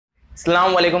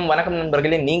Assalamualaikum வணக்கம்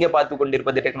நண்பர்களே நீங்க பார்த்து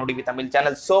கொண்டிருப்பது technotvtamil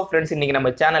சேனல். சோ फ्रेंड्स இன்னைக்கு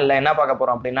நம்ம சேனல்ல என்ன பார்க்க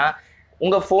போறோம் அப்படினா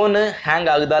உங்க போன் ஹேங்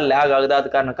ஆகுதா லாக் ஆகுதா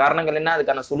அதுக்கான காரணங்கள் என்ன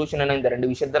அதுக்கான சொல்யூஷன் என்ன இந்த ரெண்டு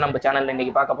விஷயத்தை நம்ம சேனல்ல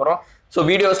இன்னைக்கு பார்க்க போறோம். சோ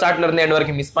வீடியோ ஸ்டார்ட்ல இருந்து எண்ட்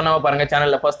வரைக்கும் மிஸ் பண்ணாம பாருங்க.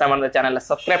 சேனல்ல ஃபர்ஸ்ட் டைம் அந்த சேனலை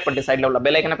சப்ஸ்கிரைப் பண்ணி சைடுல உள்ள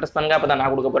பெல் ஐகானை பிரஸ் பண்ணுங்க. அப்பதான்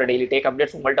நான் கொடுக்க போற டெய்லி டேக்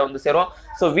அப்டேட்ஸ் உங்கள்ட்ட வந்து சேரும்.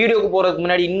 சோ வீடியோக்கு போறதுக்கு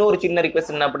முன்னாடி இன்னொரு சின்ன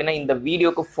ரிக்வெஸ்ட் என்ன அப்படினா இந்த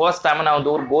வீடியோக்கு ஃபர்ஸ்ட் டைம் நான்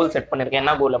வந்து ஒரு கோல் செட் பண்ணிருக்கேன்.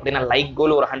 என்ன கோல் அப்படினா லைக்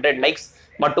கோல் ஒரு 100 லைக்ஸ்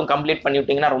மட்டும் கம்ப்ளீட் பண்ணி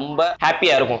விட்டீங்கன்னா ரொம்ப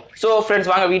ஹாப்பியா இருக்கும். சோ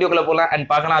ஃப்ரெண்ட்ஸ் வாங்க வீடியோக்குள்ள போலாம் அண்ட்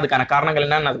பார்க்கலாம் அதுக்கான காரணங்கள்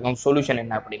என்ன அதுக்கான சொல்யூஷன்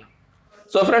என்ன அப்படின்னு.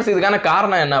 ஸோ ஃப்ரெண்ட்ஸ் இதுக்கான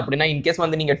காரணம் என்ன அப்படின்னா இன்கேஸ்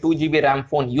வந்து நீங்கள் 2GB ரேம்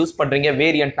ஃபோன் யூஸ் பண்ணுறீங்க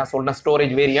வேரியன்ட் நான் சொல்கிறேன்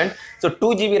storage variant. So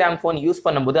 2GB RAM phone use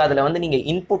பண்ணும்போது அதில் வந்து நீங்கள்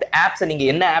இன்புட் ஆப்ஸை நீங்கள்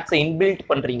என்ன ஆப்ஸை இன்பில்ட்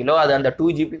பண்ணுறீங்களோ அது அந்த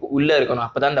 2GB உள்ளே இருக்கணும்.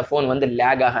 அப்போ தான் அந்த ஃபோன் வந்து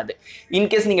லேக் ஆகாது.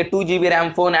 இன்கேஸ் நீங்கள் 2GB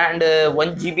ரேம் ஃபோன் அண்ட்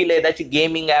 1GBயில் ஏதாச்சும்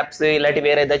கேமிங் ஆப்ஸ் இல்லாட்டி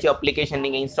வேறு ஏதாச்சும் அப்ளிகேஷன்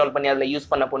நீங்கள் இன்ஸ்டால் பண்ணி அதில் யூஸ்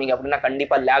பண்ண போனீங்க அப்படின்னா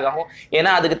கண்டிப்பாக லேக் ஆகும்.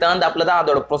 ஏன்னா அதுக்கு தகுந்தாப்புல தான்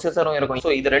அதோட ப்ரொசஸரும் இருக்கும்.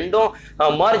 ஸோ இது ரெண்டும்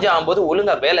மர்ஜ் ஆகும்போது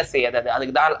ஒழுங்காக வேலை செய்யாது.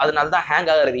 அதுக்கு தான் அதனால தான்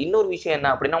ஹேங் ஆகிறது. இன்னொரு விஷயம்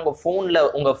என்ன அப்படின்னா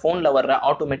உங்க போன்ல வர்ற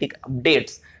ஆட்டோமேட்டிக்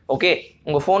அப்டேட்ஸ் ஓகே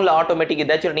உங்க போன்ல ஆட்டோமேட்டிக்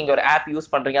ஏதாச்சும் நீங்க ஒரு ஆப் யூஸ்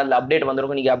பண்றீங்க அதுல அப்டேட்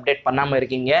வந்திருக்கும் நீங்க அப்டேட் பண்ணாம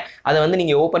இருக்கீங்க அதை வந்து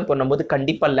நீங்க ஓபன் பண்ணும்போது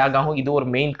கண்டிப்பா லேக் ஆகும். இது ஒரு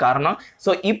மெயின் காரணம்.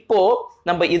 ஸோ இப்போ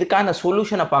நம்ம இதுக்கான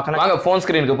சொல்யூஷனை பார்க்கலாம். வாங்க ஃபோன்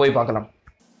ஸ்கிரீனுக்கு போய் பார்க்கலாம்.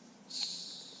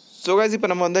 ஸோ கைஸ்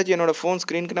இப்போ நம்ம வந்தாச்சு என்னோட ஃபோன்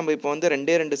ஸ்க்ரீனுக்கு நம்ம இப்போ வந்து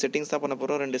ரெண்டு செட்டிங்ஸ் தான் பண்ண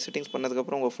போகிறோம். 2 செட்டிங்ஸ்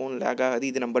பண்ணதுக்கப்புறம் உங்கள் ஃபோன் லேக் ஆகாது.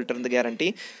 இது நம்மள்ட்ட இருந்து கேரண்டி.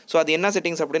 ஸோ அது என்ன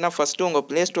செட்டிங்ஸ் அப்படின்னா ஃபஸ்ட்டு உங்கள்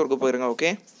ப்ளே ஸ்டோருக்கு போயிருங்க.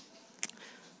 ஓகே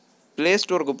ப்ளே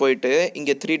ஸ்டோருக்கு போயிட்டு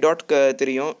இங்கே 3 டாட்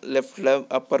தெரியும் லெஃப்டில்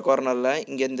அப்பர் கார்னரில்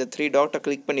இங்கே இந்த 3 டாட்டை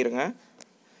கிளிக் பண்ணிடுங்க.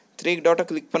 3 டாட்டை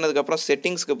கிளிக் பண்ணதுக்கப்புறம்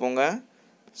செட்டிங்ஸ்க்கு போங்க.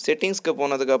 செட்டிங்ஸ்க்கு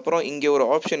போனதுக்கப்புறம் இங்கே ஒரு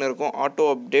ஆப்ஷன் இருக்கும் ஆட்டோ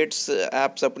அப்டேட்ஸ்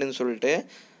ஆப்ஸ் அப்படின்னு சொல்லிட்டு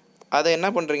அதை என்ன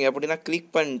பண்ணுறீங்க அப்படின்னா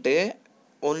கிளிக் பண்ணிட்டு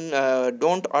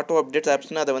டோன்ட் ஆட்டோ அப்டேட்ஸ்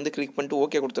ஆப்ஸ்னு அதை வந்து கிளிக் பண்ணிட்டு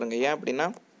ஓகே கொடுத்துருங்க. ஏன் அப்படின்னா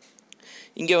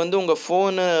இங்கே வந்து உங்கள்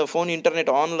ஃபோன் இன்டர்நெட்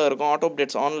ஆனில் இருக்கும். ஆட்டோ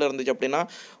அப்டேட்ஸ் ஆனில் இருந்துச்சு அப்படின்னா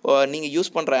நீங்கள்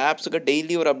யூஸ் பண்ணுற ஆப்ஸுக்கு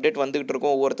டெய்லி ஒரு அப்டேட் வந்துகிட்டு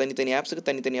இருக்கும். ஒவ்வொரு தனித்தனி ஆப்ஸுக்கு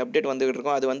தனித்தனி அப்டேட் வந்துகிட்டு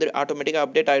இருக்கும். அது வந்து ஆட்டோமேட்டிக்காக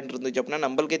அப்டேட் ஆகிட்டு இருந்துச்சு அப்படின்னா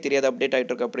நம்மளுக்கே தெரியாது அப்டேட்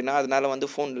ஆகிட்டு இருக்கு அப்படின்னா அதனால் வந்து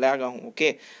ஃபோன் லேக் ஆகும். ஓகே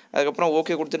அதுக்கப்புறம்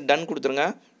ஓகே கொடுத்துட்டு டன் கொடுத்துருங்க.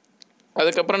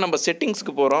 அதுக்கப்புறம் நம்ம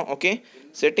செட்டிங்ஸ்க்கு போகிறோம். ஓகே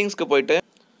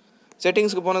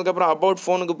செட்டிங்ஸ்க்கு போனதுக்கப்புறம் அபவுட்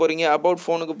ஃபோனுக்கு போகிறீங்க. அபவுட்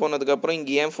ஃபோனுக்கு போனதுக்கப்புறம்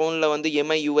இங்கே என் ஃபோனில் வந்து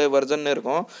MIUI வெர்ஷன்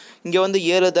இருக்கும். இங்கே வந்து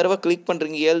 7 தடவை கிளிக்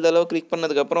பண்ணுறீங்க. 7 தடவை கிளிக்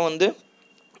பண்ணதுக்கப்புறம் வந்து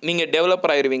நீங்கள்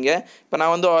டெவலப்பர் ஆயிடுவீங்க. இப்போ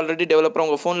நான் வந்து ஆல்ரெடி டெவலப்பர்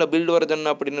உங்கள் ஃபோனில் பில்டு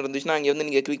வருதுன்னு அப்படின்னு இருந்துச்சுன்னா அங்கே வந்து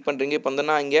நீங்கள் கிளிக் பண்ணுறீங்க. இப்போ வந்து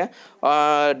நான் இங்கே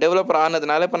டெவலப்பர்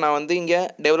ஆனதுனால இப்போ நான் வந்து இங்கே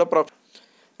டெவலப்பர்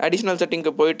அடிஷ்னல்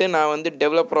செட்டிங்க்கு போயிட்டு நான் வந்து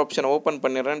டெவலப்பர் ஆப்ஷனை ஓப்பன்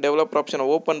பண்ணிடுறேன். டெவலப்பர் ஆப்ஷனை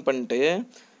ஓப்பன் பண்ணிட்டு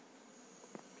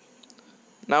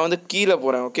நான் வந்து கீழே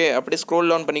போகிறேன். ஓகே அப்படியே ஸ்க்ரோல்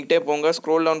டவுன் பண்ணிக்கிட்டே போங்க.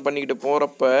 ஸ்க்ரோல் டவுன் பண்ணிக்கிட்டு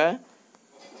போகிறப்ப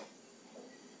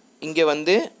இங்கே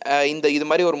வந்து இது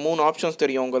மாதிரி ஒரு 3 ஆப்ஷன்ஸ்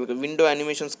தெரியும் உங்களுக்கு. Window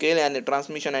animation scale and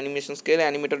transmission animation scale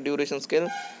animated duration scale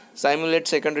சைமுலேட்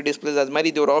secondary displays அது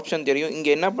மாதிரி இது ஒரு ஆப்ஷன் தெரியும்.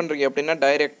 இங்கே என்ன பண்ணுறீங்க அப்படின்னா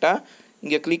டைரெக்டாக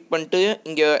இங்கே கிளிக் பண்ணிட்டு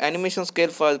இங்கே அனிமேஷன்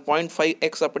ஸ்கேல்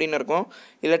 0.5x அப்படின்னு இருக்கும்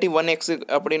இல்லாட்டி 1x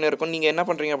அப்படின்னு இருக்கும். நீங்கள் என்ன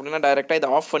பண்ணுறீங்க அப்படின்னா டைரெக்டாக இதை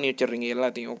ஆஃப் பண்ணி வச்சிடுறீங்க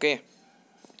எல்லாத்தையும். ஓகே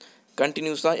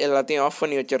கண்டினியூஸாக எல்லாத்தையும் ஆஃப்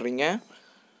பண்ணி வச்சிடுறீங்க.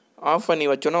 ஆஃப் பண்ணி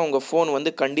வச்சோன்னா உங்கள் ஃபோன் வந்து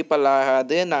கண்டிப்பாக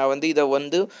ஆகாது. நான் வந்து இதை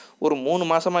வந்து ஒரு 3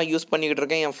 மாதமாக யூஸ் பண்ணிக்கிட்டு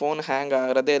இருக்கேன். என் ஃபோன் ஹேங்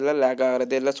ஆகிறதே இல்லை லேக்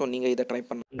ஆகிறதே இல்லை. ஸோ நீங்கள் இதை ட்ரை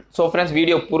பண்ணுங்கள். ஸோ ஃப்ரெண்ட்ஸ்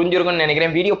வீடியோ புரிஞ்சிருக்குன்னு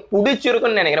நினைக்கிறேன். வீடியோ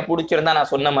பிடிச்சிருக்குன்னு நினைக்கிறேன். பிடிச்சிருந்தா நான்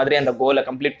சொன்ன மாதிரி அந்த கோலை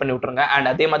கம்ப்ளீட் பண்ணி விட்ருங்க அண்ட்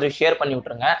அதே மாதிரி ஷேர் பண்ணி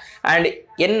விட்ருங்க. அண்ட்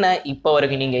என்ன இப்போ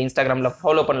வரைக்கும் நீங்கள் இன்ஸ்டாகிராமில்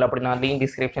ஃபாலோ பண்ணல அப்படின்னா லிங்க்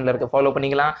டிஸ்கிரிப்ஷனில் இருக்க ஃபாலோ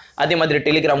பண்ணிக்கலாம். அதே மாதிரி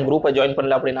டெலிகிராம் குரூப்பை ஜாயின்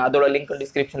பண்ணல அப்படின்னா அதோட லிங்க்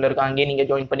டிஸ்கிரிப்ஷனில் இருக்கும் அங்கேயே நீங்கள்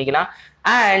ஜாயின் பண்ணிக்கலாம்.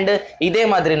 அண்ட் இதே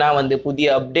மாதிரி நான் வந்து புதிய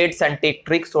அப்டேட்ஸ் அண்ட் டெக்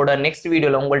ட்ரிக்ஸோட நெக்ஸ்ட்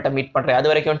வீடியோவில் உங்கள்கிட்ட மீட் பண்ணுறேன். அது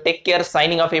வரைக்கும் டேக் கேர்.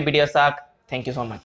 சைனிங் ஆஃப் ஏபிடிஎஸ் ஆக். Thank you so much.